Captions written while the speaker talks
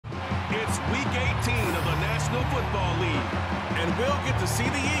National Football League. And we'll get to see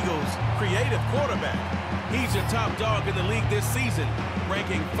the Eagles' creative quarterback. He's your top dog in the league this season,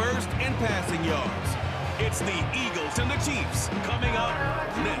 ranking first in passing yards. It's the Eagles and the Chiefs coming up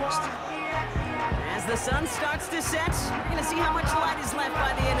next. As the sun starts to set, we're going to see how much light is left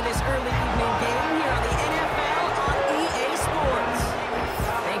by the end of this early evening game here on the NFL on EA Sports.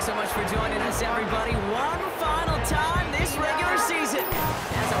 Thanks so much for joining us, everybody. One final time this regular season.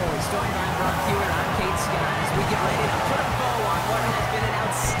 As always, joined by Brock Hewitt, I'm Kate Scott, as we get ready to put a bow on what has been an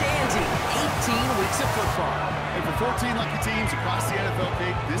outstanding 18 weeks of football. And for 14 lucky teams across the NFL,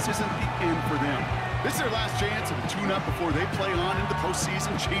 Kate, this isn't the end for them. This is their last chance of a tune-up before they play on into the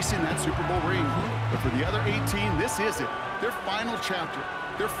postseason chasing that Super Bowl ring. But for the other 18, this is it. Their final chapter.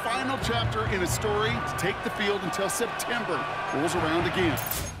 Their final chapter in a story to take the field until September rolls around again.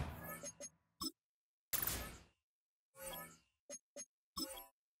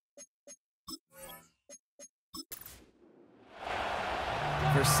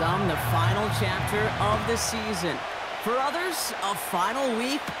 For some, the final chapter of the season. For others, a final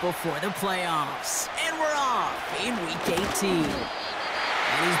week before the playoffs. And we're off in Week 18. And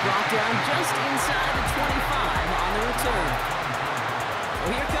he's brought down just inside the 25 on the return.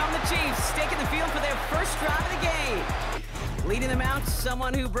 So here come the Chiefs, taking the field for their first drive of the game. Leading them out,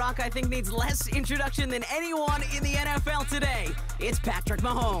 someone who, Brock, I think needs less introduction than anyone in the NFL today. It's Patrick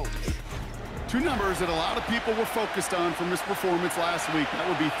Mahomes. Two numbers that a lot of people were focused on from his performance last week. That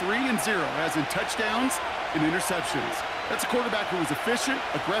would be 3 and 0, as in touchdowns and interceptions. That's a quarterback who was efficient,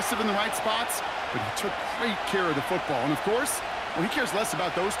 aggressive in the right spots, but he took great care of the football. And of course, well, he cares less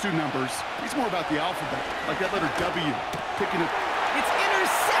about those two numbers. He's more about the alphabet, like that letter W, picking it. It's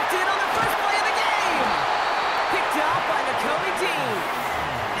intercepted on the first play of the game. Picked up by Nakobe Dean.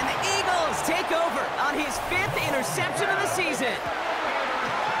 And the Eagles take over on his 5th interception of the season.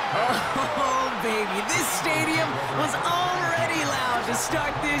 Oh, baby, this stadium was already loud to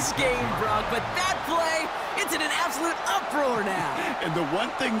start this game, Brock, but that play, it's in an absolute uproar now. And the one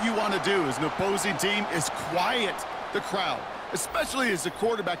thing you want to do as an opposing team is quiet the crowd, especially as a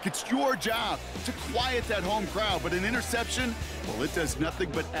quarterback. It's your job to quiet that home crowd, but an interception, well, it does nothing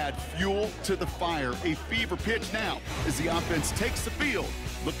but add fuel to the fire. A fever pitch now as the offense takes the field,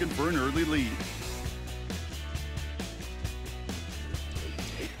 looking for an early lead.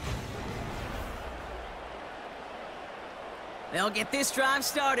 They'll get this drive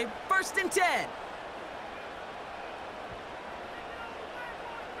started. 1st and 10.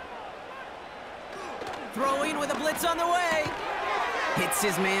 Throwing with a blitz on the way. Hits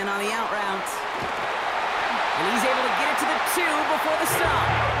his man on the out route. And he's able to get it to the 2 before the stop.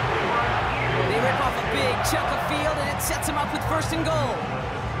 They rip off a big chunk of field, and it sets him up with 1st and goal.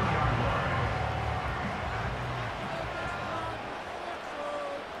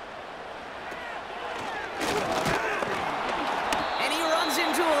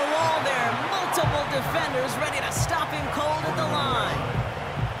 Defenders ready to stop him cold at the line.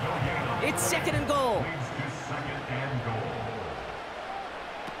 It's 2nd and goal.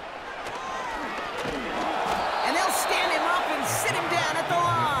 And they'll stand him up and sit him down at the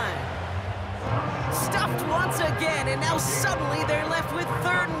line. Stuffed once again, and now suddenly they're left with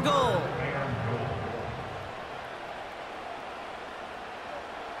 3rd and goal.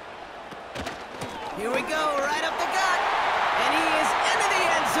 Here we go, right up the gut. And he is into the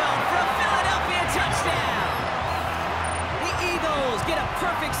end zone for a Philadelphia touchdown. The Eagles get a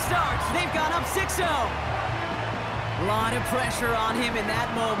perfect start. They've gone up 6-0. A lot of pressure on him in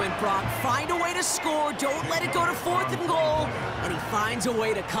that moment, Brock. Find a way to score. Don't let it go to 4th and goal. And he finds a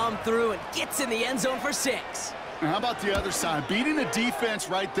way to come through and gets in the end zone for 6. Now, how about the other side? Beating a defense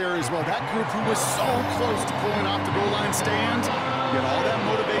right there as well. That group who was so close to pulling off the goal line stand, yet all that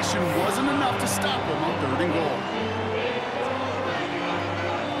motivation wasn't enough to stop them on 3rd and goal.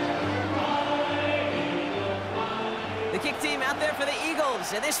 The kick team out there for the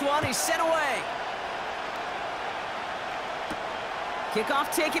Eagles, and this one is sent away. Kickoff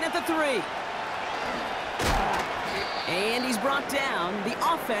taken at the 3. And he's brought down. The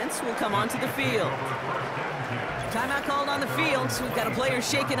offense will come onto the field. Timeout called on the field, so we've got a player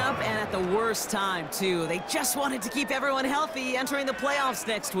shaken up, and at the worst time, too. They just wanted to keep everyone healthy entering the playoffs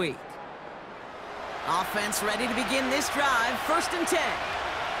next week. Offense ready to begin this drive, 1st and 10.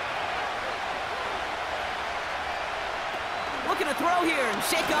 Looking to throw here and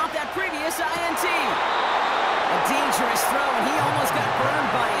shake off that previous INT. A dangerous throw, and he almost got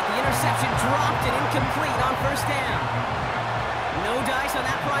burned by it. The interception dropped and incomplete on 1st down. No dice on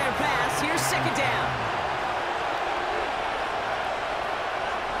that prior pass. Here's 2nd down.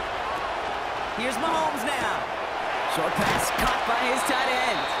 Here's Mahomes now. Short pass caught by his tight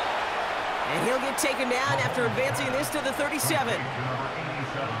end. And he'll get get taken down after advancing this to the 37.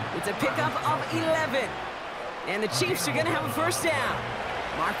 It's a pickup of 11. And the Chiefs are going to have a first down.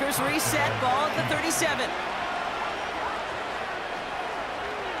 Markers reset, ball at the 37.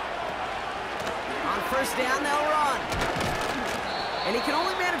 On first down, they'll run. And he can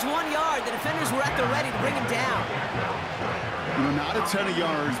only manage 1 yard. The defenders were at the ready to bring him down. You know, not a ton of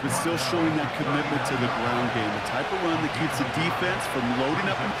yards, but still showing that commitment to the ground game. The type of run that keeps the defense from loading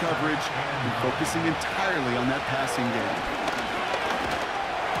up in coverage and focusing entirely on that passing game.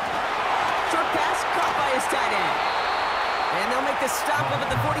 Short pass caught by his tight end. And they'll make the stop up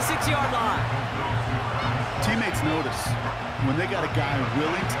at the 46-yard line. Teammates notice when they got a guy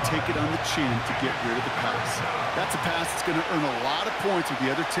willing to take it on the chin to get rid of the pass. That's a pass that's going to earn a lot of points with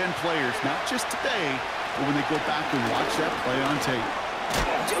the other 10 players, not just today, but when they go back and watch that play on tape.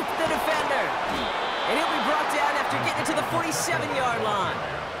 Juke the defender. And he'll be brought down after getting to the 47-yard line.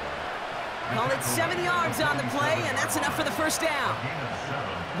 Call it 7 yards on the play, and that's enough for the first down.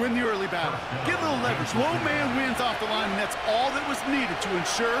 Win the early battle. Get a little leverage. Low man wins off the line, and that's all that was needed to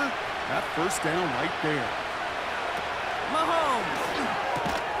ensure that first down right there. Mahomes.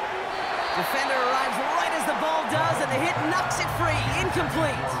 Defender arrives right as the ball does, and the hit knocks it free.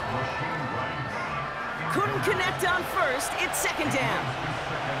 Incomplete. Couldn't connect on first. It's second down.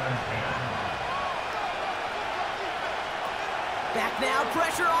 Back now,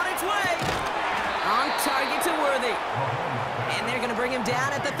 pressure on its way. On target to Worthy. And they're going to bring him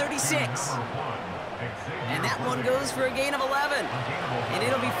down at the 36. And that one goes for a gain of 11. And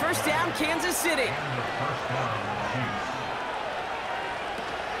it'll be first down, Kansas City.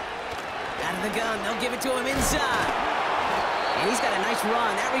 Out of the gun, they'll give it to him inside. And he's got a nice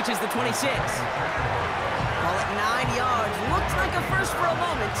run. That reaches the 26. Call it 9 yards. Looked like a first for a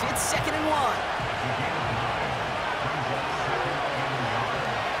moment. It's second and 1.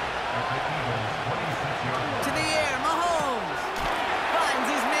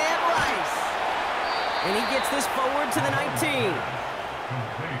 And he gets this forward to the 19.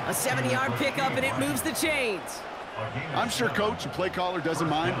 A 7-yard pickup, and it moves the chains. I'm sure coach and play caller doesn't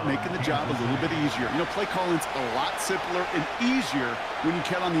mind making the job a little bit easier. You know, play calling's a lot simpler and easier when you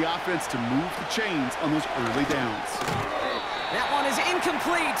count on the offense to move the chains on those early downs. That one is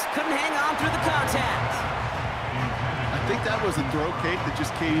incomplete. Couldn't hang on through the contact. I think that was a throw, Kate, that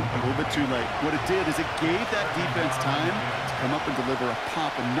just came a little bit too late. What it did is it gave that defense time to come up and deliver a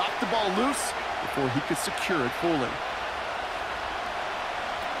pop and knock the ball loose before he could secure it fully.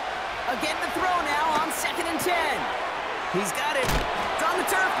 Again the throw now on second and 10. He's got it. It's on the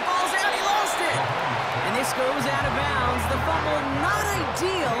turf. The ball's out. He lost it. And this goes out of bounds. The fumble, not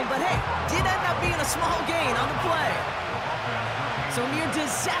ideal, but hey, did end up being a small gain on the play. So near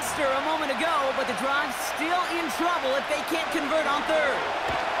disaster a moment ago, but the drive's still in trouble if they can't convert on third.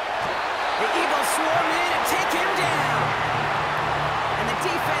 The Eagles swarm in and take him down. And the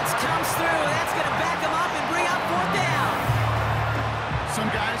defense comes through. That's going to back him up and bring up fourth down. Some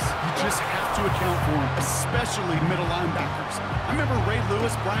guys, you just have to account for them, especially middle linebackers. I remember Ray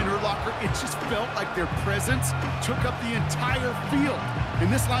Lewis, Brian Urlacher, it just felt like their presence took up the entire field.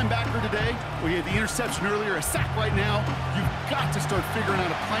 And this linebacker today, well, he had the interception earlier, a sack right now. You've got to start figuring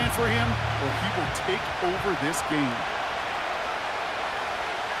out a plan for him, or he will take over this game.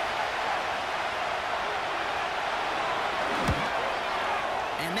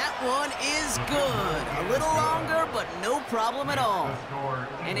 One is good. A little longer, but no problem at all.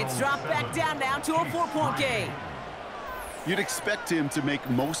 And it's dropped back down now to a 4-point game. You'd expect him to make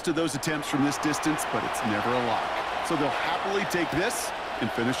most of those attempts from this distance, but it's never a lock. So they'll happily take this and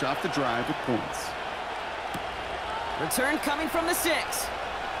finish off the drive with points. Return coming from the 6.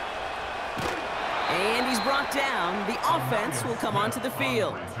 And he's brought down. The offense will come onto the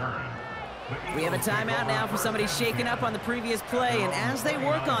field. We have a timeout now for somebody shaken up on the previous play, and as they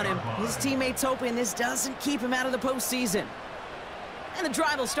work on him, his teammates hoping this doesn't keep him out of the postseason. And the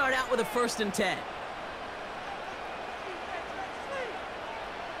drive will start out with a 1st and 10.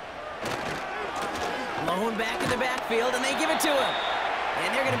 Lone back in the backfield, and they give it to him.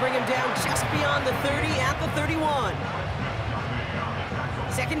 And they're going to bring him down just beyond the 30 at the 31.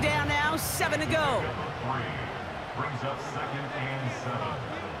 Second down now, 7 to go. Brings up 2nd and 7.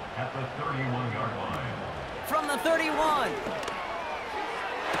 At the 31-yard line. From the 31.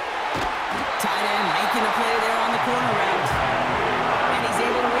 Tight end making a play there on the corner route. And he's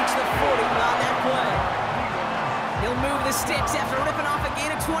able to reach the 40 on that play. He'll move the sticks after ripping off a gain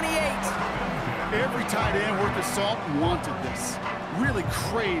of 28. Every tight end worth his salt wanted this. Really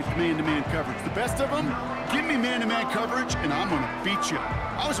craved man-to-man coverage. The best of them, give me man-to-man coverage and I'm going to beat you.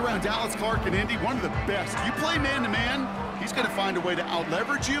 I was around Dallas Clark and Indy, one of the best. You play man-to-man, He's going to find a way to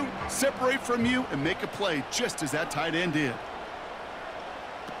out-leverage you, separate from you, and make a play just as that tight end did.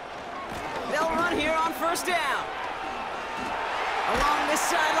 They'll run here on first down. Along this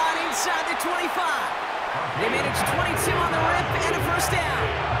sideline inside the 25. They managed 22 on the rip and a first down.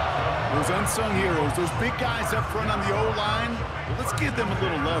 Those unsung heroes, those big guys up front on the O-line, well, let's give them a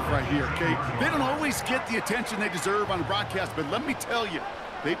little love right here, okay? They don't always get the attention they deserve on the broadcast, but let me tell you,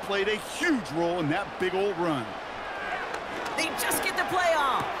 they played a huge role in that big old run. They just get the play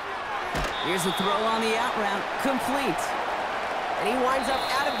off. Here's the throw on the out route, complete. And he winds up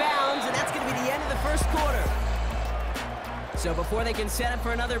out of bounds, and that's going to be the end of the first quarter. So before they can set up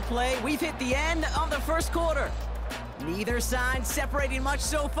for another play, we've hit the end of the first quarter. Neither side separating much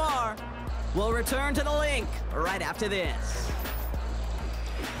so far. We'll return to the link right after this.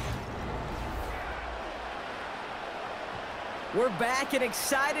 We're back and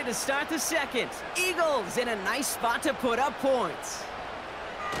excited to start the second. Eagles in a nice spot to put up points.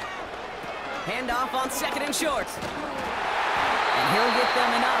 Handoff on second and short. And he'll get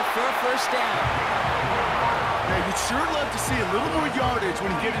them enough for a first down. Yeah, you'd sure love to see a little more yardage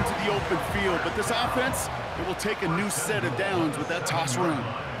when you get into the open field, but this offense, it will take a new set of downs with that toss run.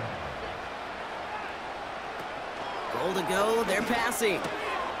 Goal to go, they're passing.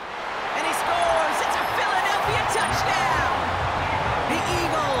 And he scores! It's a Philadelphia touchdown! The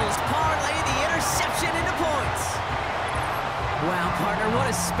Eagles parlay the interception into points. Wow, partner, what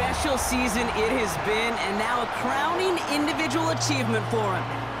a special season it has been, and now a crowning individual achievement for him.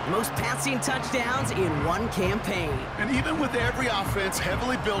 Most passing touchdowns in one campaign. And even with every offense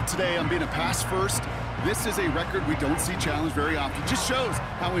heavily built today on being a pass first, this is a record we don't see challenged very often. Just shows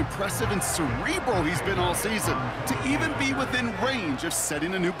how impressive and cerebral he's been all season to even be within range of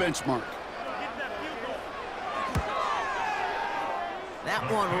setting a new benchmark. That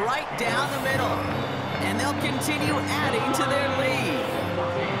one right down the middle. And they'll continue adding to their lead.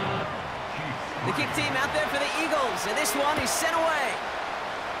 The kick team out there for the Eagles, and this one is sent away.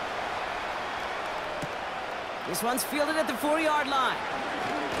 This one's fielded at the 4-yard line.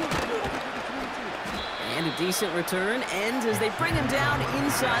 And a decent return ends as they bring him down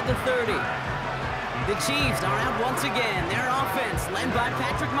inside the 30. The Chiefs are out once again. Their offense led by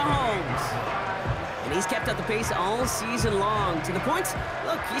Patrick Mahomes. And he's kept up the pace all season long. To the point,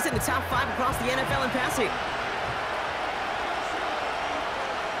 look, he's in the top 5 across the NFL in passing.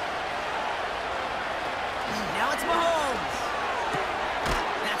 Now it's Mahomes.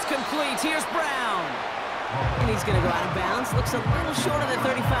 That's complete. Here's Brown. And he's going to go out of bounds. Looks a little short of the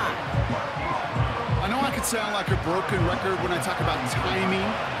 35. I know I could sound like a broken record when I talk about timing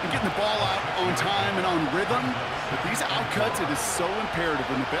and getting the ball out on time and on rhythm, but these outcuts, it is so imperative,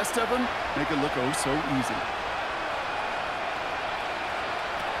 and the best of them make it look oh so easy.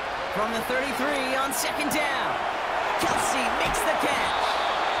 From the 33 on second down, Kelsey makes the catch.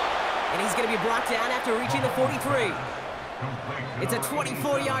 And he's going to be brought down after reaching the 43. It's a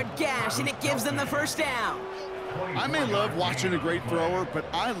 24-yard gash, and it gives them the first down. I may love watching a great thrower, but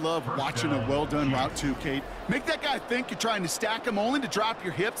I love watching a well-done route too, Kate. Make that guy think you're trying to stack him only to drop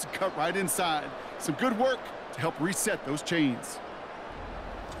your hips and cut right inside. Some good work to help reset those chains.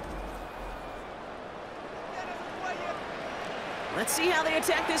 Let's see how they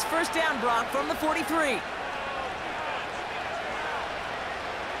attack this first down, Brock, from the 43.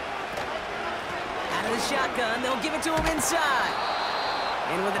 Out of the shotgun, they'll give it to him inside.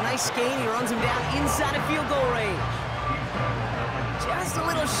 And with a nice gain, he runs him down inside of field goal range. Just a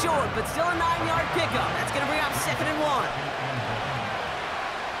little short, but still a 9-yard pickup. That's going to bring up 2nd and 1.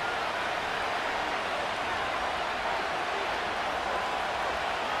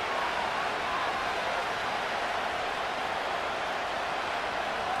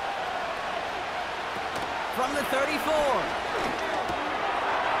 From the 34.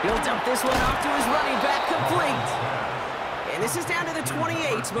 He'll dump this one off to his running back, complete. And this is down to the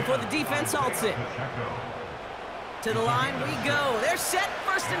 28 before the defense halts it. To the line we go. They're set,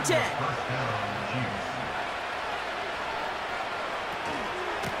 1st and 10.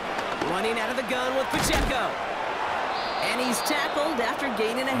 Running out of the gun with Pacheco. And he's tackled after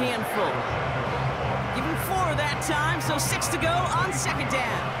gaining a handful. Give him 4 that time, so 6 to go on second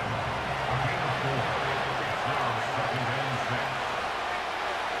down.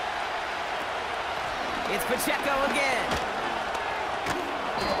 It's Pacheco again.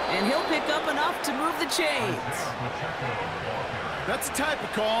 And he'll pick up enough to move the chains. That's the type of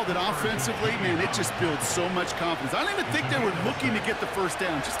call that offensively, man, it just builds so much confidence. I don't even think they were looking to get the first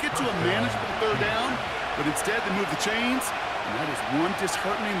down. Just get to a manageable 3rd down, but instead they move the chains, and that is one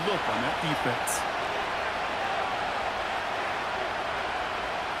disheartening look on that defense.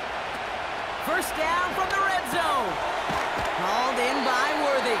 First down from the red zone. Called in by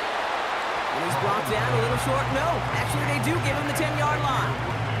Worthy. And he's brought down a little short. No, actually they do give him the 10-yard line.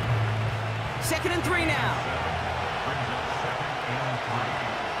 2nd and 3 now.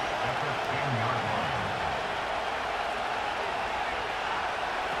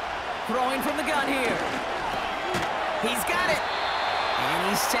 Throwing from the gun here. He's got it. And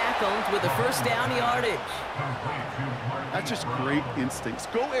he's tackled with a first down yardage. That's just great instincts.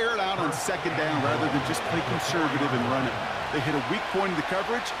 Go air it out on 2nd down rather than just play conservative and run it. They hit a weak point in the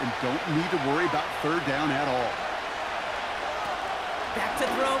coverage and don't need to worry about 3rd down at all. Back to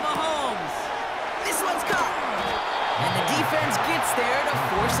throw Mahomes. This one's caught. And the defense gets there to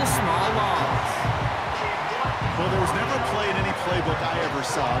force a small loss. Well, there was never a play in any playbook I ever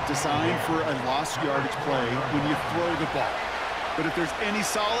saw designed for a lost yardage play when you throw the ball. But if there's any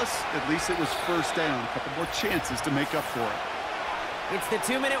solace, at least it was 1st down. A couple more chances to make up for it. It's the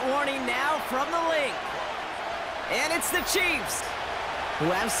 2-minute warning now from the link. And it's the Chiefs,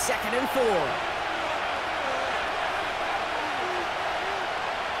 who have 2nd and 4.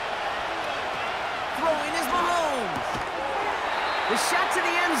 Throwing is Mahomes. The shot to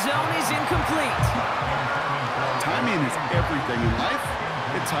the end zone is incomplete. Timing is everything in life,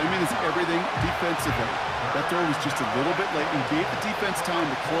 and timing is everything defensively. That throw was just a little bit late and gave the defense time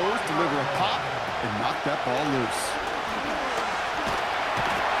to close, deliver a pop, and knock that ball loose.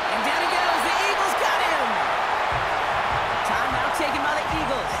 And down he goes. The Eagles got him. Timeout taken by the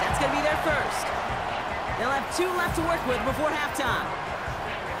Eagles. That's going to be their first. They'll have 2 left to work with before halftime.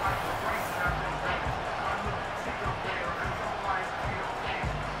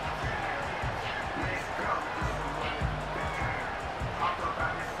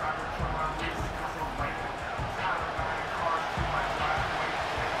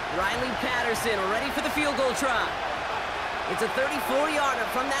 Patterson ready for the field goal try. It's a 34-yarder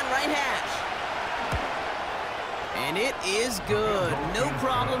from that right hash. And it is good. No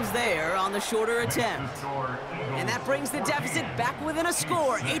problems there on the shorter attempt. And that brings the deficit back within a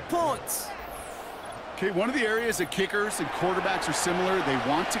score, 8 points. Okay, one of the areas that kickers and quarterbacks are similar, they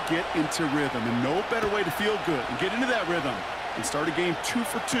want to get into rhythm, and no better way to feel good and get into that rhythm and start a game 2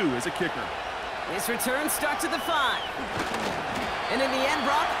 for 2 as a kicker. This return starts at the 5. And in the end,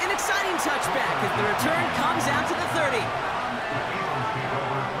 Brock, an exciting touchback as the return comes out to the 30.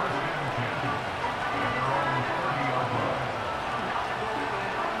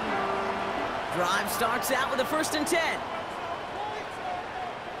 Drive starts out with a 1st and 10.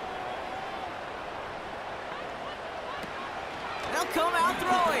 They'll come out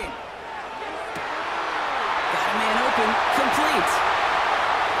throwing. Got a man open, complete.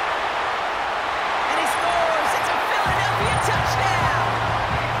 And he scores. It's a Philadelphia touchdown.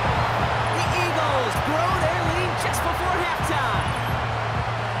 The Eagles grow their lead just before halftime.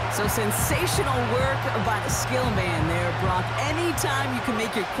 So sensational work by the skill man there, Brock. Anytime you can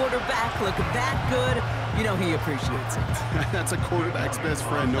make your quarterback look that good, you know he appreciates it. That's a quarterback's best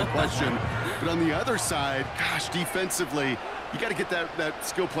friend, no question. But on the other side, gosh, defensively, you got to get that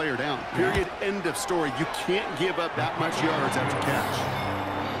skill player down. Period, end of story. You can't give up that much yards after catch.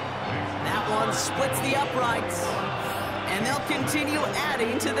 That one splits the uprights, and they'll continue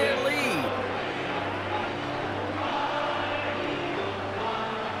adding to their lead.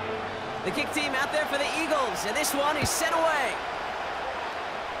 The kick team out there for the Eagles, and this one is sent away.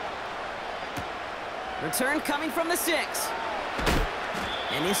 Return coming from the 6.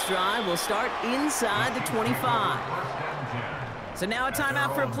 And this drive will start inside the 25. So now a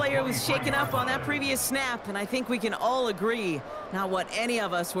timeout for a player who's shaken up on that previous snap, and I think we can all agree not what any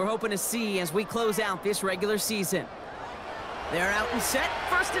of us were hoping to see as we close out this regular season. They're out and set,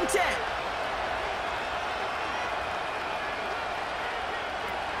 1st and 10.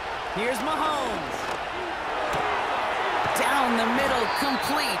 Here's Mahomes. Down the middle,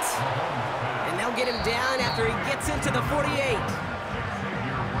 complete. And they'll get him down after he gets into the 48.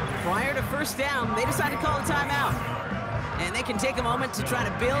 Prior to 1st down, they decide to call a timeout. And they can take a moment to try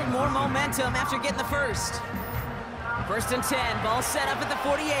to build more momentum after getting the first. 1st and 10, ball set up at the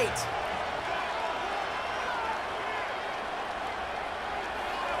 48.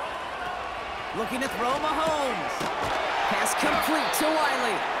 Looking to throw Mahomes. Pass complete to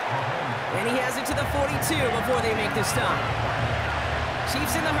Wiley. And he has it to the 42 before they make the stop.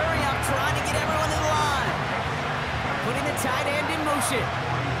 Chiefs in the hurry-up, trying to get everyone in line. Putting the tight end in motion.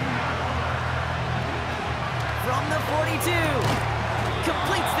 From the 42.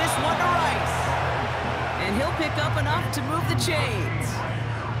 Completes this one to Rice. And he'll pick up enough to move the chains.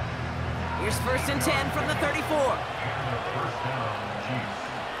 Here's 1st and 10 from the 34.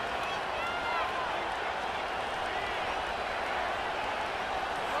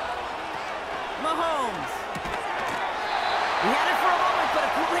 Mahomes.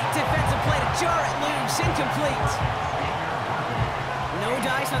 jar it loose, incomplete. No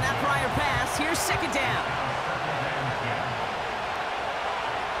dice on that prior pass. Here's second down.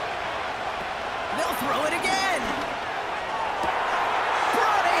 They'll throw it again.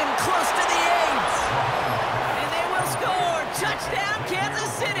 Brought in close to the 8. And they will score. Touchdown,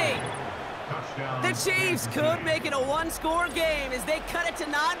 Kansas City. The Chiefs could make it a one-score game as they cut it to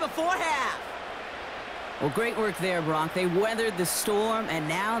 9 before half. Well, great work there, Brock. They weathered the storm, and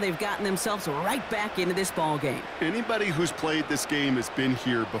now they've gotten themselves right back into this ball game. Anybody who's played this game has been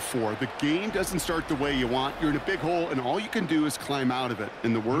here before. The game doesn't start the way you want. You're in a big hole, and all you can do is climb out of it.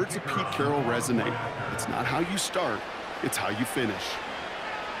 And the words of Pete Carroll resonate. It's not how you start, it's how you finish.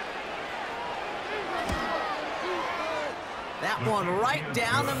 That one right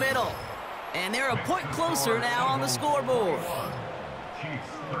down the middle. And they're a point closer now on the scoreboard. Chiefs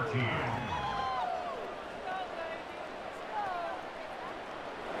 13.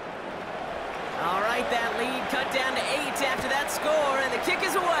 All right, that lead cut down to 8 after that score, and the kick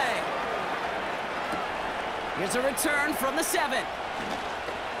is away. Here's a return from the 7.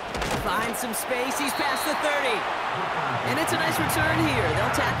 Finds some space, he's past the 30. And it's a nice return here.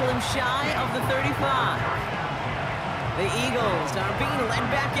 They'll tackle him shy of the 35. The Eagles are being led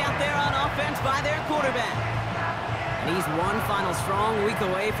back out there on offense by their quarterback. And he's one final strong week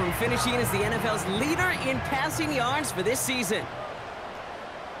away from finishing as the NFL's leader in passing yards for this season.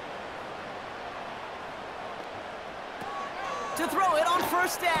 To throw it on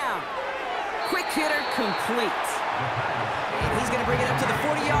first down. Quick hitter complete. And he's going to bring it up to the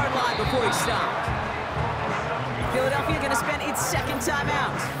 40-yard line before he stopped. Philadelphia going to spend its second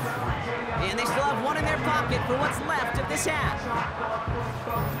timeout. And they still have one in their pocket for what's left of this half.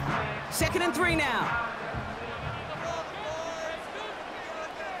 2nd and 3 now.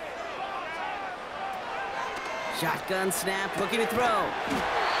 Shotgun snap, looking to throw.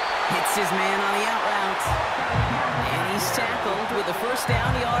 Hits his man on the out route. And he's tackled with the first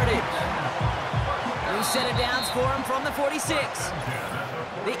down yardage. New set of downs for him from the 46.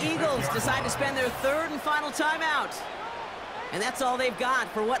 The Eagles decide to spend their 3rd and final timeout. And that's all they've got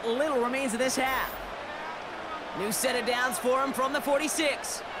for what little remains of this half. New set of downs for him from the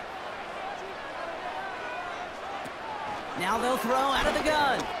 46. Now they'll throw out of the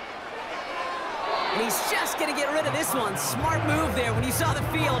gun. And he's just going to get rid of this one. Smart move there. When you saw the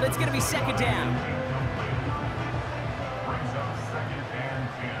field, it's going to be second down. Brings up 2nd and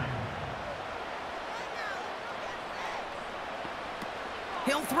 10.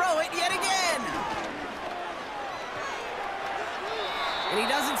 He'll throw it yet again. And he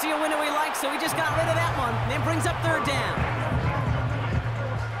doesn't see a window he likes, so he just got rid of that one. Then brings up 3rd down.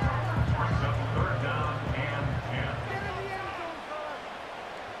 Brings up 3rd down and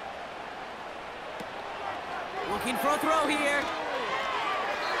 10. Looking for a throw here.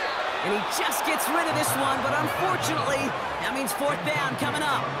 And he just gets rid of this one, but unfortunately, that means 4th down coming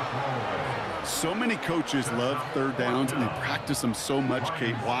up. So many coaches love 3rd downs, and they practice them so much,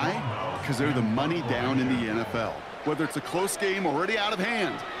 Kate. Why? Because they're the money down in the NFL. Whether it's a close game already out of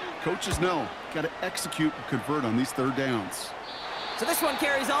hand, coaches know got to execute and convert on these 3rd downs. So this one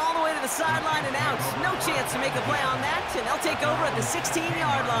carries all the way to the sideline and out. No chance to make a play on that, and they'll take over at the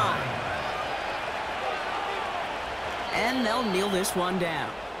 16-yard line. And they'll kneel this one down.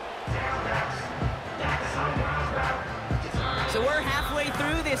 So we're halfway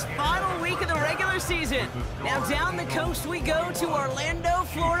through this final week of the regular season. Now down the coast we go to Orlando,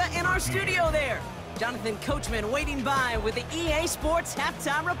 Florida, in our studio there. Jonathan Coachman waiting by with the EA Sports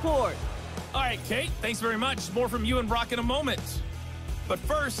Halftime Report. All right, Kate, thanks very much. More from you and Brock in a moment. But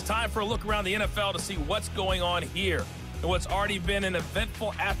first, time for a look around the NFL to see what's going on here and what's already been an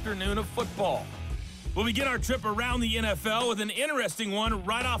eventful afternoon of football. We'll begin our trip around the NFL with an interesting one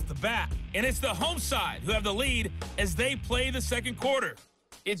right off the bat. And it's the home side who have the lead as they play the 2nd quarter.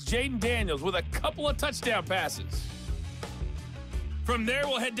 It's Jaden Daniels with a couple of touchdown passes. From there,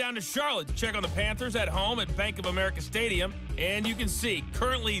 we'll head down to Charlotte to check on the Panthers at home at Bank of America Stadium. And you can see,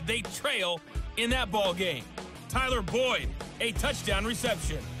 currently they trail in that ball game. Tyler Boyd, a touchdown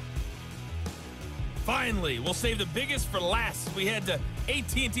reception. Finally, we'll save the biggest for last as we head to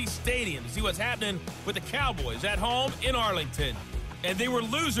AT&T Stadium to see what's happening with the Cowboys at home in Arlington. And they were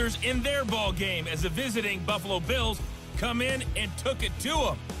losers in their ball game as the visiting Buffalo Bills come in and took it to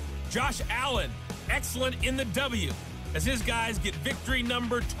them. Josh Allen, excellent in the W, as his guys get victory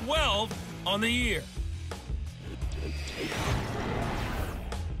number 12 on the year.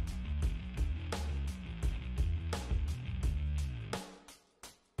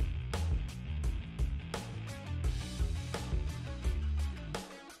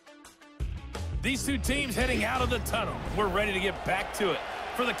 These two teams heading out of the tunnel. We're ready to get back to it.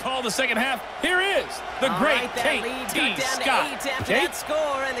 for the call of the second half. Here is the All great right, that Kate lead T. got down Scott. to 8 after that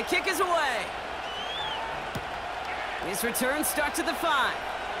score, and the kick is away. This return starts at the 5.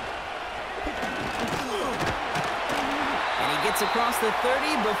 And he gets across the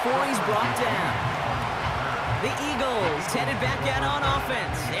 30 before he's brought down. The Eagles headed back out on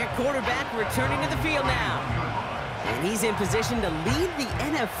offense. Their quarterback returning to the field now. And he's in position to lead the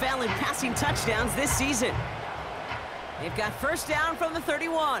NFL in passing touchdowns this season. They've got first down from the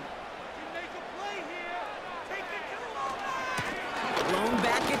 31. Lone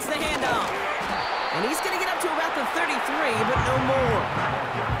back gets the handoff. And he's going to get up to about the 33, but no more.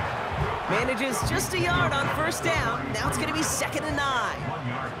 Manages just a yard on first down. Now it's going to be 2nd and 9.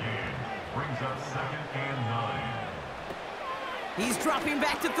 1-yard gain. Brings up 2nd and 9. He's dropping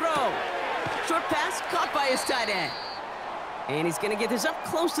back to throw. Short pass caught by his tight end. And he's going to get this up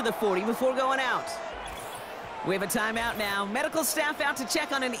close to the 40 before going out. We have a timeout now. Medical staff out to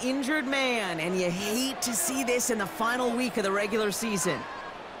check on an injured man. And you hate to see this in the final week of the regular season.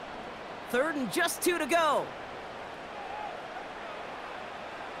 3rd and just 2 to go.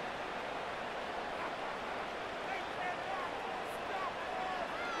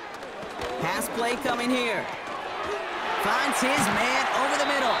 Pass play coming here. Finds his man over the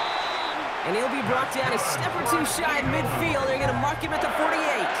middle. And he'll be brought down a step or 2 shy of midfield. They're going to mark him at the 48.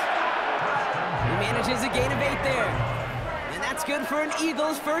 He manages a gain of 8 there. And that's good for an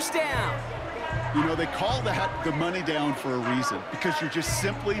Eagles first down. You know, they call that the money down for a reason, because you're just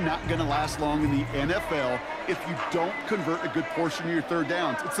simply not going to last long in the NFL if you don't convert a good portion of your third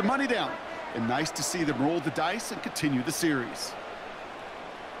downs. It's the money down. And nice to see them roll the dice and continue the series.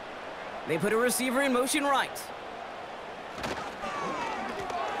 They put a receiver in motion right.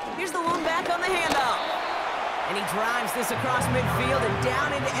 Here's the lone back on the handoff. And he drives this across midfield and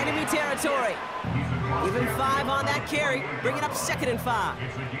down into enemy territory. Even 5 on that carry, bringing up 2nd and 5.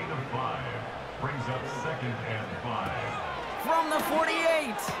 It's a gain of 5. Brings up 2nd and 5. From the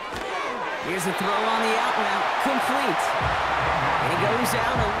 48. Here's a throw on the out route, complete. And he goes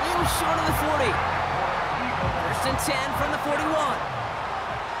out a little short of the 40. 1st and 10 from the 41.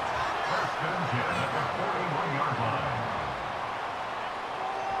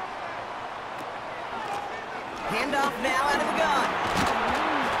 Handoff now out of the gun.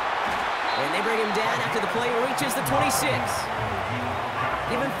 And they bring him down after the play reaches the 26.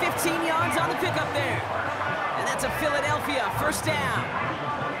 Give him 15 yards on the pickup there. And that's a Philadelphia first down.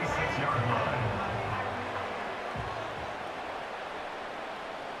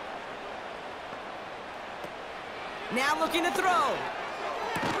 Now looking to throw.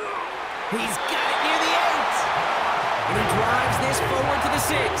 He's got it near the 8. And he drives this forward to the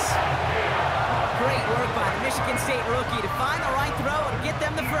 6. Great work by the Michigan State rookie to find the right throw and get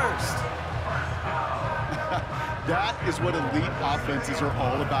them the first. That is what elite offenses are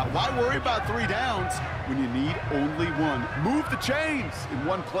all about. Why worry about 3 downs when you need only 1? Move the chains in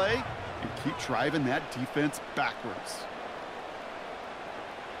one play and keep driving that defense backwards.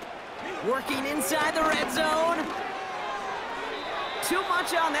 Working inside the red zone. Too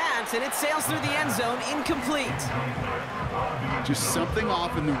much on that, and it sails through the end zone, incomplete. Just something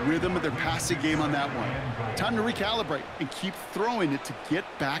off in the rhythm of their passing game on that one. Time to recalibrate and keep throwing it to get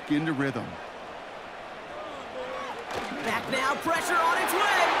back into rhythm. Back now, pressure on its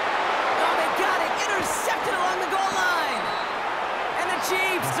way. Oh, they got it. Intercepted along the goal line. And the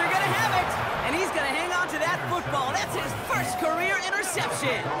Chiefs are going to have it. And he's going to hang on to that football. That's his first career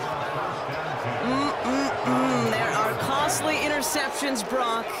interception. There are costly interceptions,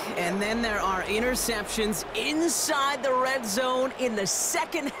 Brock. And then there are interceptions inside the red zone in the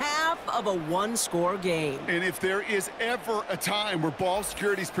second half of a 1-score game. And if there is ever a time where ball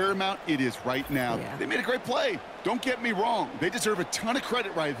security is paramount, it is right now. Yeah. They made a great play. Don't get me wrong. They deserve a ton of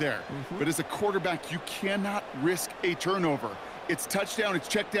credit right there. But as a quarterback, you cannot risk a turnover. It's touchdown, it's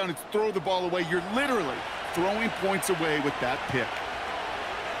check down, it's throw the ball away. You're literally throwing points away with that pick.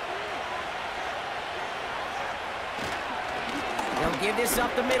 They'll give this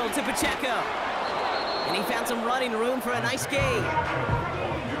up the middle to Pacheco. And he found some running room for a nice gain.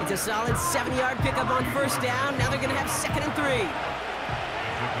 It's a solid 7-yard pickup on first down. Now they're going to have 2nd and 3.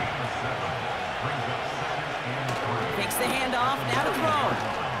 Takes the handoff, now to throw.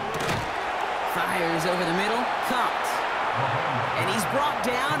 Fires over the middle, caught. And he's brought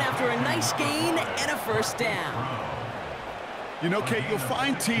down after a nice gain and a first down. You know, Kate, you'll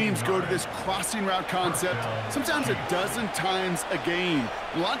find teams go to this crossing route concept sometimes a dozen times a game.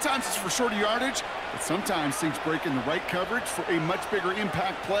 A lot of times it's for shorter yardage, but sometimes things break in the right coverage for a much bigger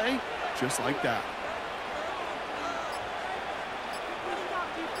impact play, just like that.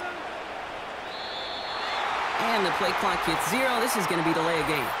 And and the play clock hits 0. This is going to be delay of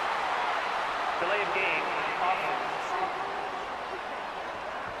game. Delay of game.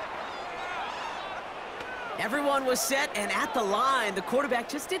 Everyone was set and at the line. The quarterback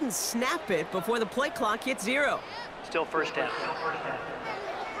just didn't snap it before the play clock hit 0. Still first down.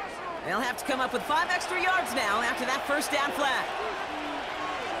 They'll have to come up with 5 extra yards now after that first down flag.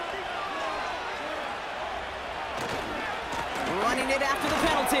 Running it after the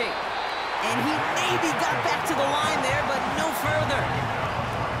penalty. And he maybe got back to the line there, but no further.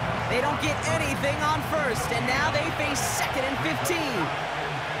 They don't get anything on first, and now they face 2nd and 15.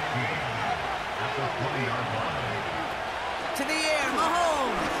 To the air,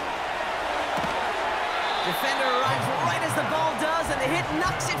 Mahomes. Defender arrives right as the ball does, and the hit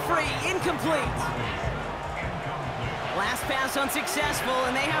knocks it free. Incomplete. Last pass unsuccessful,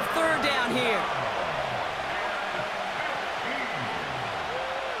 and they have 3rd down here.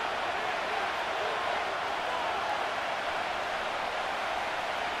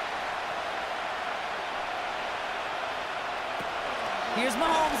 Here's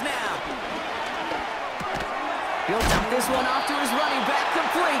Mahomes now. He'll dump this one off to his running back,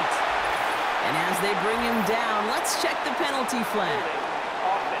 complete. And as they bring him down, let's check the penalty flag.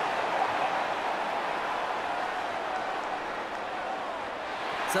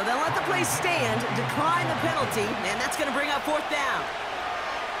 So they'll let the play stand, decline the penalty, and that's going to bring up 4th down.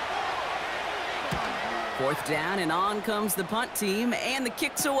 4th down, and on comes the punt team, and the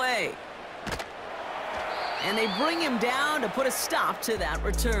kick's away. And they bring him down to put a stop to that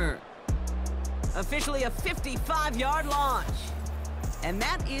return. Officially a 55-yard launch. And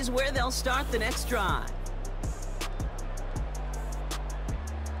that is where they'll start the next drive.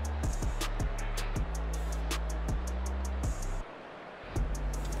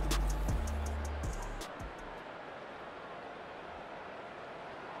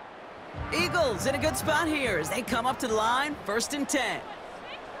 Eagles in a good spot here as they come up to the line, 1st and 10.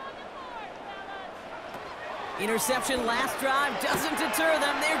 Interception last drive doesn't deter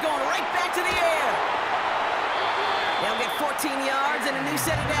them. They're going right back to the air. They'll get 14 yards and a new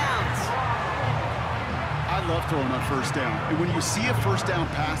set of downs. I love throwing on 1st down. And when you see a 1st down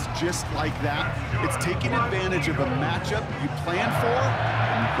pass just like that, it's taking advantage of a matchup you plan for,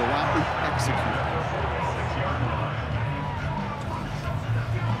 and you go out and execute.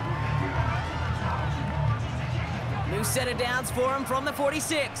 New set of downs for him from the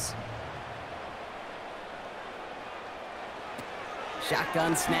 46.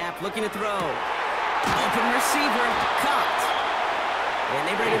 Shotgun snap, looking to throw. Open receiver, caught. And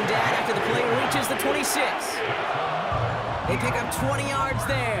they bring him down after the play reaches the 26. They pick up 20 yards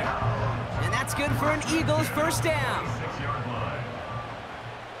there. And that's good for an Eagles 1st down.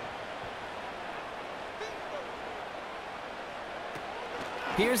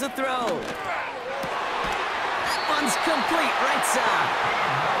 Here's a throw. That one's complete, right side.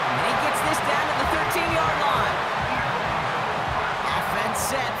 And he gets this down to the 13-yard line. Offense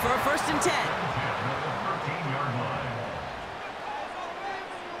set for a 1st and 10.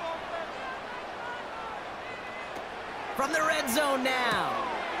 From the red zone now.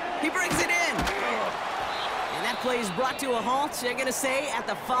 He brings it in. And that play is brought to a halt, they're going to say, at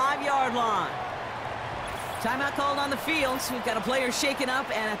the 5-yard line. Timeout called on the field, so we've got a player shaken up,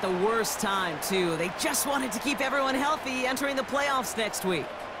 and at the worst time, too. They just wanted to keep everyone healthy entering the playoffs next week.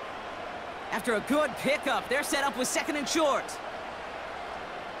 After a good pickup, they're set up with 2nd and short.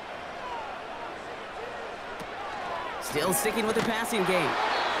 Still sticking with the passing game.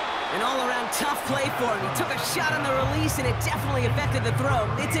 An all-around tough play for him. He took a shot on the release, and it definitely affected the throw.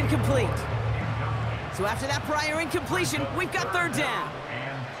 It's incomplete. So after that prior incompletion, we've got 3rd down.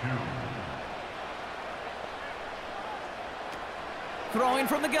 Throwing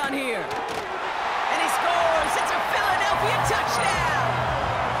from the gun here. And he scores! It's a Philadelphia touchdown!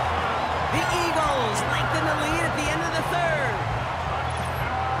 The Eagles lengthen the lead at the end of the 3rd.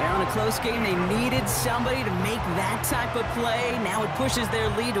 They're on a close game. They needed somebody to make that type of play. Now it pushes their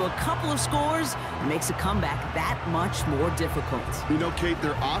lead to a couple of scores and makes a comeback that much more difficult. You know, Kate,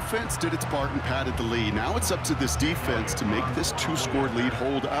 their offense did its part and padded the lead. Now it's up to this defense to make this 2-score lead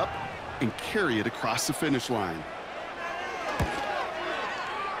hold up and carry it across the finish line.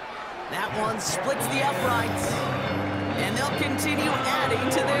 That one splits the uprights, and they'll continue adding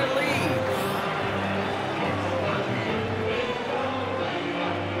to their lead.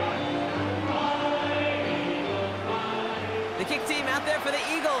 The kick team out there for the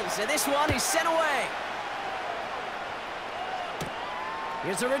Eagles, and this one is sent away.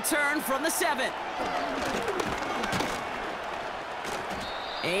 Here's a return from the 7.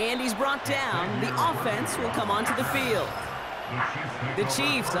 And he's brought down. The offense will come onto the field. The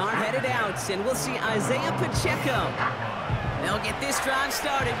Chiefs are headed out, and we'll see Isaiah Pacheco. They'll get this drive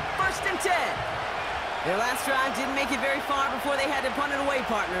started. 1st and 10. Their last drive didn't make it very far before they had to punt it away,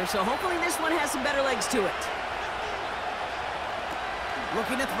 partner, so hopefully this one has some better legs to it.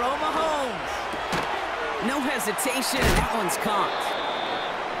 Looking to throw Mahomes. No hesitation, and that one's caught.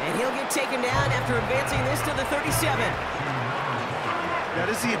 And he'll get taken down after advancing this to the 37. That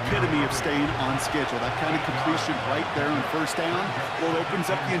is the epitome of staying on schedule. That kind of completion right there on 1st down, well, it opens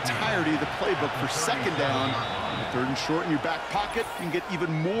up the entirety of the playbook for 2nd down. On the 3rd and short in your back pocket, you can get even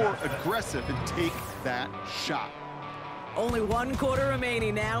more aggressive and take that shot. Only 1 quarter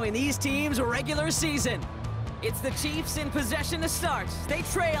remaining now in these teams' regular season. It's the Chiefs in possession to start. They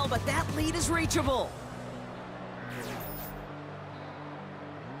trail, but that lead is reachable.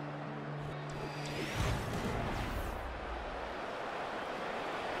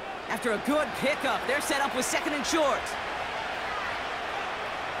 After a good pickup, they're set up with 2nd and short.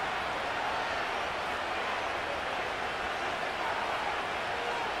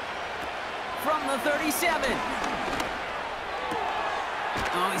 From the 37.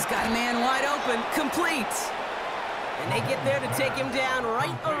 Oh, he's got a man wide open. Complete. And they get there to take him down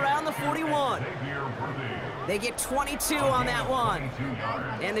right around the 41. They get 22 on that one.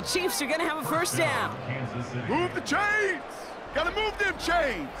 And the Chiefs are going to have a 1st down. Move the chains! Gotta move them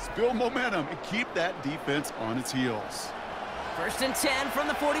chains! Build momentum and keep that defense on its heels. 1st and 10 from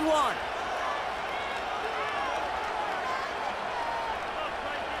the 41.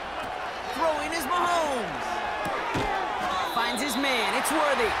 Throwing is Mahomes. Finds his man. It's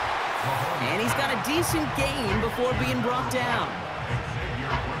Worthy. And he's got a decent gain before being brought down.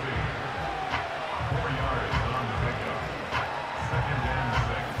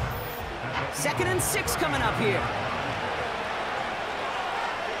 2nd and 6 coming up here.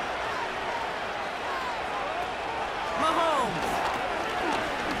 Mahomes.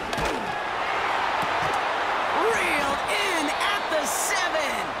 Reeled in at the 7.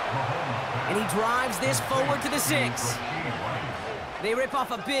 And he drives this forward to the 6. They rip off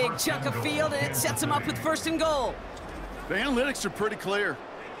a big chunk of field, and it sets them up with 1st and goal. The analytics are pretty clear.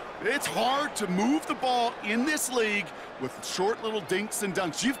 It's hard to move the ball in this league with short little dinks and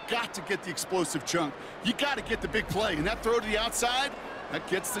dunks. You've got to get the explosive chunk. You got to get the big play, and that throw to the outside, that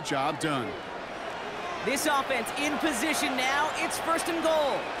gets the job done. This offense in position now. It's 1st and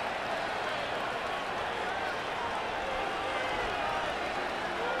goal.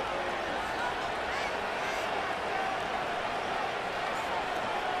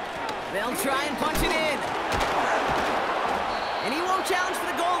 They'll try and punch it in. And he won't challenge for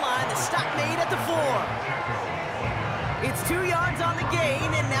the goal line. The stop made at the 4. It's 2 yards on the gain,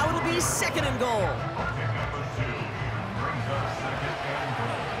 and now it'll be 2nd and goal.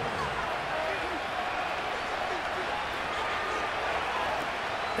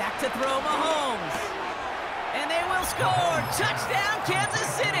 Back to throw Mahomes. And they will score. Touchdown, Kansas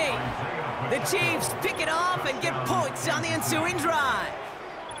City. The Chiefs pick it off and get points on the ensuing drive.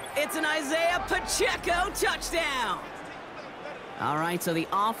 It's an Isaiah Pacheco touchdown. All right, so the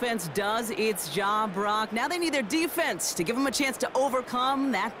offense does its job, Brock. Now they need their defense to give them a chance to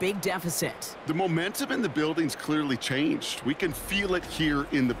overcome that big deficit. The momentum in the building's clearly changed. We can feel it here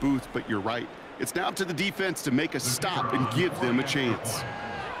in the booth, but you're right. It's now up to the defense to make a stop and give them a chance.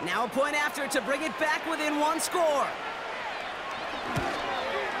 Now a point after to bring it back within 1 score.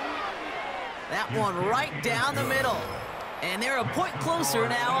 That one right down the middle. And they're a point closer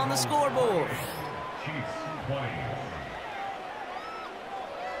now on the scoreboard. Chiefs 20.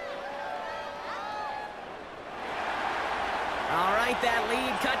 All right, that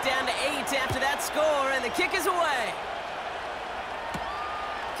lead cut down to 8 after that score, and the kick is away.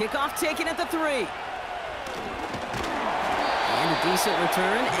 Kickoff taken at the 3. And a decent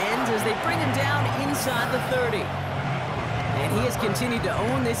return ends as they bring him down inside the 30. And he has continued to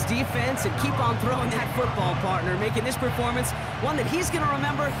own this defense and keep on throwing that football, partner, making this performance one that he's going to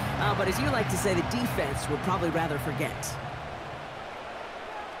remember, but as you like to say, the defense would probably rather forget.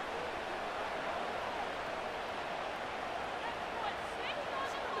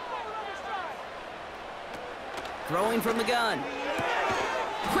 Throwing from the gun.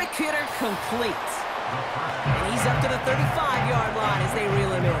 Quick hitter complete. And he's up to the 35-yard line as they reel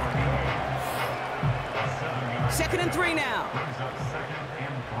him in. 2nd and 3 now. Brings up 2nd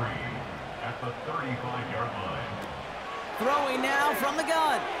and 3 at the 35-yard line. Throwing now from the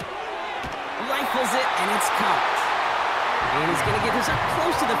gun. Rifles it, and it's caught. And he's going to get this up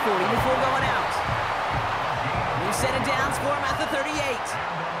close to the 40 before going out. We'll set it down for him at the 38.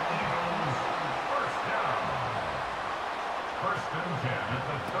 First and 10 at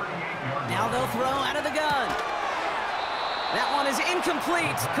the 38-yard line. Now they'll throw out of the gun. That one is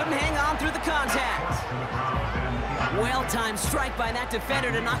incomplete. Couldn't hang on through the contact. Well-timed strike by that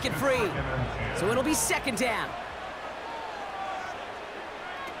defender to knock it free. So it'll be second down.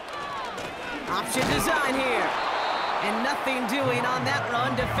 Option design here. And nothing doing on that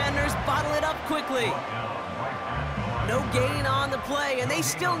run. Defenders bottle it up quickly. No gain on the play, and they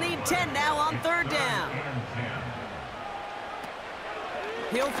still need 10 now on third down.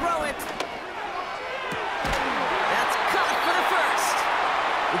 He'll throw it. That's caught for the first.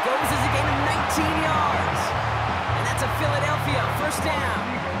 It goes as a gain of 19 yards. And that's a Philadelphia first down.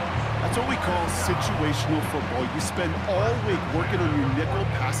 That's what we call situational football. You spend all week working on your nickel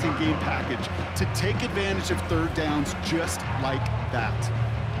passing game package to take advantage of third downs just like that.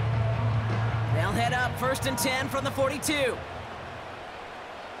 They'll head up first and 10 from the 42.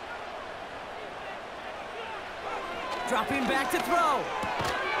 Dropping back to throw.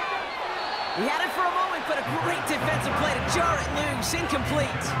 He had it for a moment, but a great defensive play to jar it loose.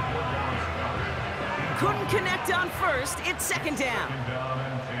 Incomplete. Couldn't connect on first. It's second down.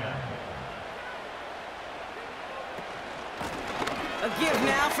 A give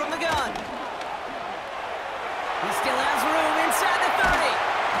now from the gun. He still has room inside the 30.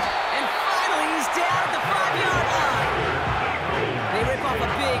 And finally, he's down at the 5-yard line. They rip off a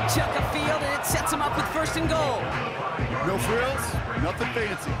big chunk of field, and it sets him up with first and goal. No frills, nothing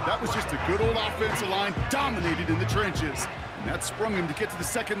fancy. That was just a good old offensive line dominated in the trenches. And that sprung him to get to the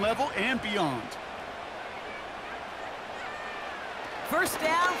second level and beyond. First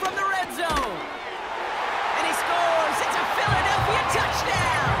down from the red zone. And he scores. It's a Philadelphia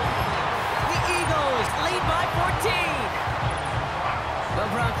touchdown. The Eagles lead by 14. Well,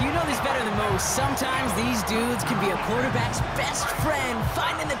 Brock, you know this better than most. Sometimes these dudes can be a quarterback's best friend,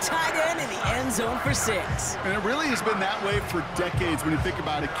 finding the tight end in the end zone for 6. And it really has been that way for decades when you think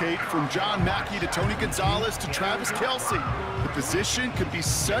about it, Kate. From John Mackey to Tony Gonzalez to Travis Kelce. The position could be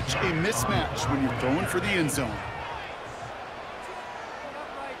such a mismatch when you're throwing for the end zone.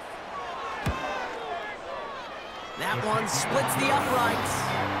 That one splits the uprights.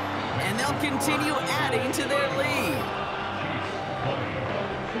 And they'll continue adding to their lead.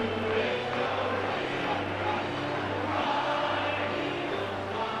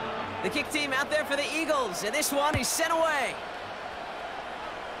 The kick team out there for the Eagles, and this one is sent away.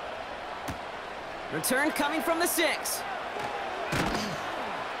 Return coming from the 6.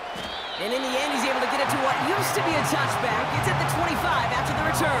 And in the end, he's able to get it to what used to be a touchback. It's at the 25 after the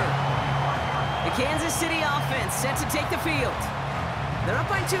return. The Kansas City offense set to take the field. They're up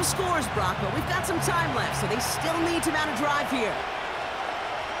by 2 scores, Brock, but we've got some time left, so they still need to mount a drive here.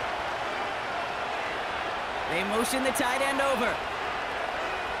 They motion the tight end over.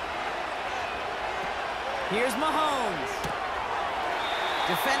 Here's Mahomes.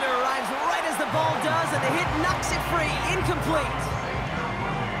 Defender arrives right as the ball does, and the hit knocks it free. Incomplete.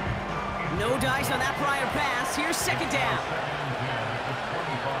 No dice on that prior pass. Here's second down.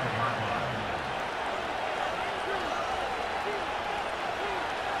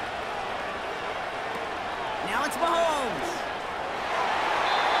 Now it's Mahomes.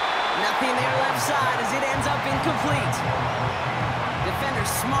 Nothing there left side as it ends up incomplete. Defender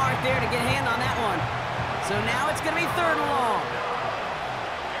smart there to get a hand on that one. So now it's going to be third and long.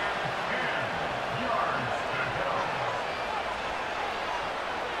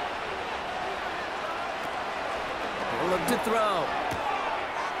 He'll look to throw.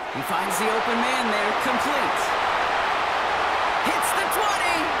 He finds the open man there, complete. Hits the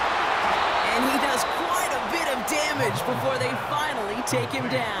 20. And he does quite a bit of damage before they finally take him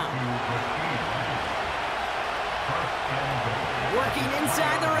down. Working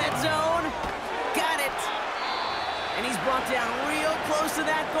inside the red zone. Got it. And he's brought down real close to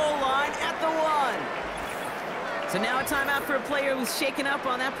that goal line at the 1. So now a timeout for a player who's shaken up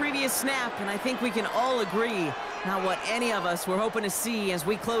on that previous snap, and I think we can all agree not what any of us were hoping to see as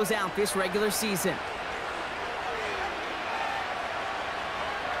we close out this regular season.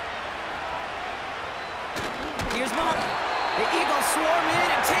 Here's Mahomes. The Eagles swarm in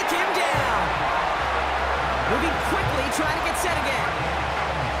and take him down. Moving quickly, trying to get set again.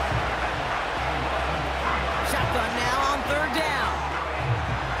 Shotgun now on third down.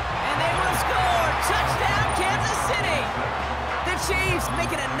 And they will score. Touchdown, Kansas City. The Chiefs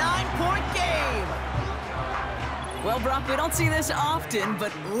make it a 9-point game. Well, Brock, we don't see this often,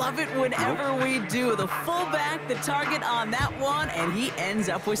 but love it whenever we do. The fullback, the target on that one, and he ends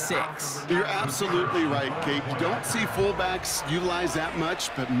up with 6. You're absolutely right, Kate. You don't see fullbacks utilize that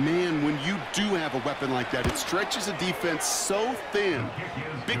much, but man, when you do have a weapon like that, it stretches a defense so thin.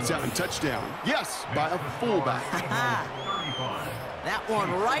 Big time touchdown. Yes, by a fullback. That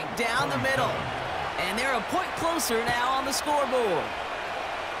one right down the middle. And they're a point closer now on the scoreboard.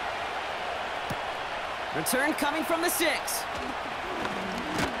 Return coming from the 6.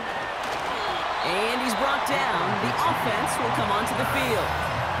 And he's brought down. The offense will come onto the field.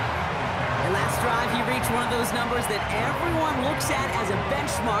 And last drive, he reached one of those numbers that everyone looks at as a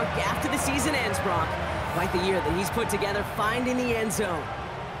benchmark after the season ends, Brock. Quite the year that he's put together finding the end zone.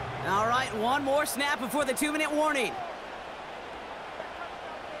 All right, one more snap before the 2-minute warning.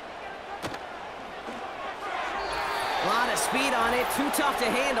 A lot of speed on it, too tough to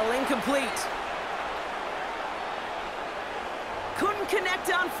handle, incomplete. Couldn't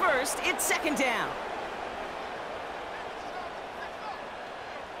connect on first, it's second down.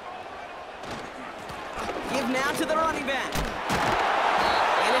 Give now to the running back.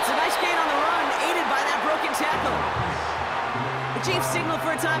 And it's a nice gain on the run, aided by that broken tackle. The Chiefs signal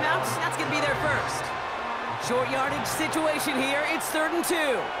for a timeout, that's gonna be their first. Short yardage situation here, it's 3rd and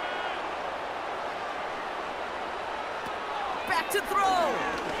 2. Back to throw.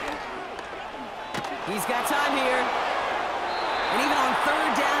 He's got time here. And even on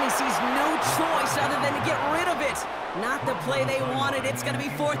 3rd down, he sees no choice other than to get rid of it. Not the play they wanted. It's going to be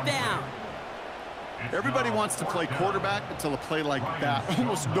 4th down. Everybody wants to play quarterback until a play like that.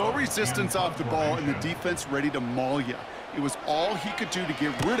 Almost no resistance off the ball and the defense ready to maul you. It was all he could do to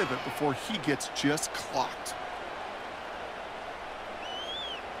get rid of it before he gets just clocked.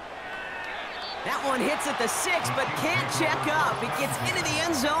 That one hits at the 6, but can't check up. It gets into the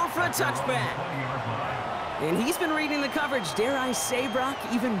end zone for a touchback. And he's been reading the coverage, dare I say, Brock,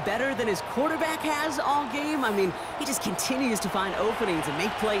 even better than his quarterback has all game. I mean, he just continues to find openings and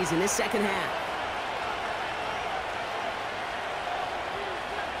make plays in this second half.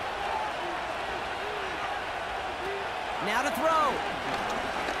 Now to throw.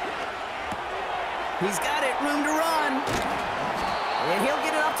 He's got it, room to run. And he'll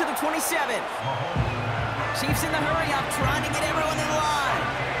get it up to the 27. Chiefs in the hurry-up, trying to get everyone in line.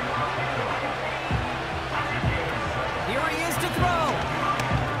 Here he is to throw.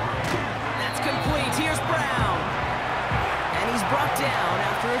 That's complete. Here's Brown. And he's brought down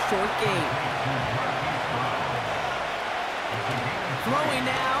after a short gain. Throwing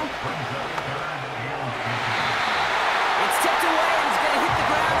now. It's tipped away and he's going to hit the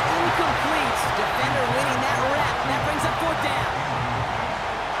ground incomplete. Defender winning that rep. That brings up 4th down.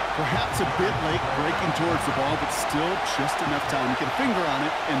 Perhaps a bit late breaking towards the ball, but still just enough time to get a finger on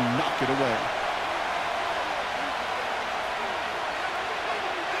it and knock it away.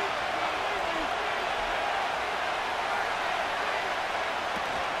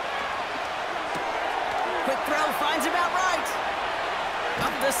 Quick throw, finds about right.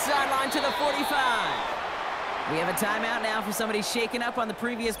 Up the sideline to the 45. We have a timeout now for somebody shaken up on the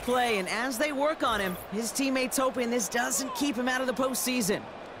previous play, and as they work on him, his teammates hoping this doesn't keep him out of the postseason.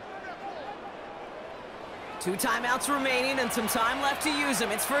 2 timeouts remaining and some time left to use them.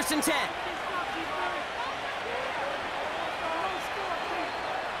 It's 1st and 10.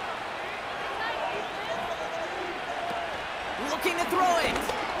 Looking to throw it.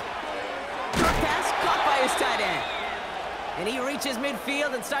 Short pass caught by his tight end. And he reaches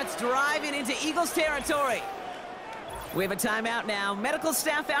midfield and starts driving into Eagles territory. We have a timeout now. Medical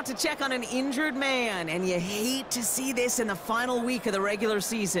staff out to check on an injured man. And you hate to see this in the final week of the regular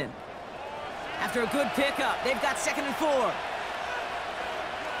season. After a good pickup, they've got 2nd and 4.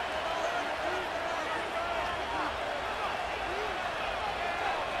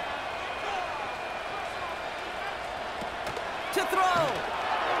 To throw.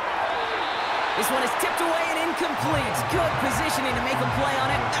 This one is tipped away and incomplete. Good positioning to make a play on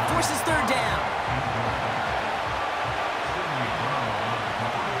it. That forces 3rd down.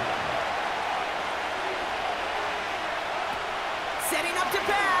 Setting up to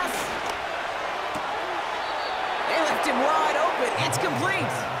pass. They left him wide open. It's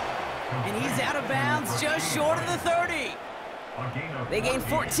complete. And he's out of bounds just short of the 30. They gain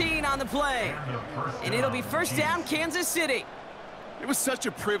 14 on the play. And it'll be 1st down, Kansas City. It was such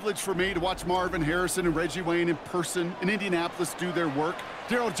a privilege for me to watch Marvin Harrison and Reggie Wayne in person in Indianapolis do their work.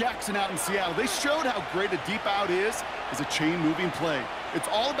 Darrell Jackson out in Seattle. They showed how great a deep out is as a chain-moving play. It's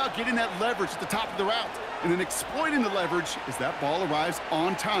all about getting that leverage at the top of the route and then exploiting the leverage as that ball arrives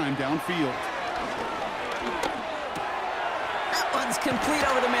on time downfield. That one's complete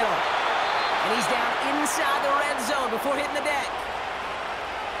over the middle. And he's down inside the red zone before hitting the deck.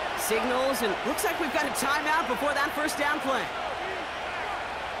 Signals, and looks like we've got a timeout before that 1st down play.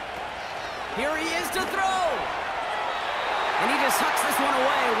 Here he is to throw. And he just hucks this one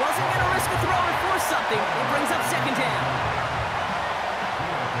away. Wasn't going to risk a throw and force something. It brings up 2nd down.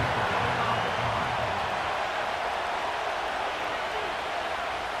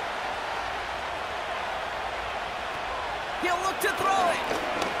 He'll look to throw it.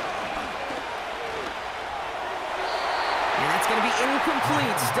 And that's going to be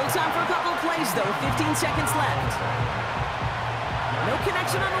incomplete. Still time for a couple of plays, though. 15 seconds left. No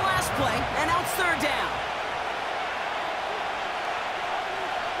connection on the last play, and now it's third down.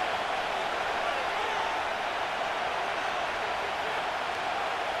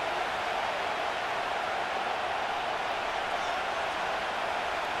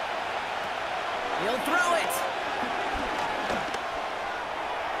 He'll throw it.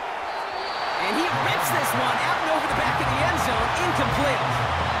 And he rips this one out and over the back of the end zone. Incomplete.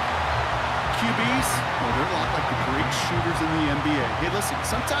 QBs, well, they're a lot like the great shooters in the NBA. Hey, listen,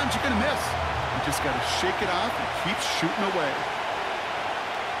 sometimes you're going to miss. You just got to shake it off and keep shooting away.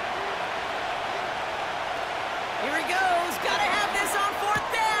 Here he goes. Got to have this on fourth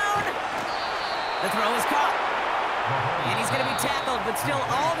down. The throw is caught. And he's going to be tackled, but still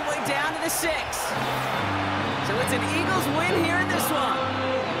all the way down to the 6. So it's an Eagles win here in this one.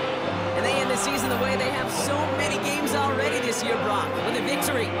 And they end the season the way they have so many games already this year, Brock, with a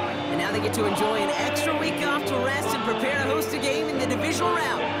victory. And now they get to enjoy an extra week off to rest and prepare to host a game in the divisional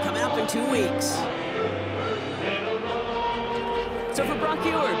round coming up in 2 weeks. So for Brock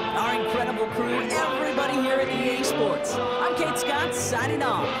Ewart, our incredible crew, everybody here at EA Sports, I'm Kate Scott signing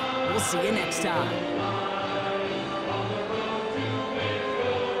off. We'll see you next time.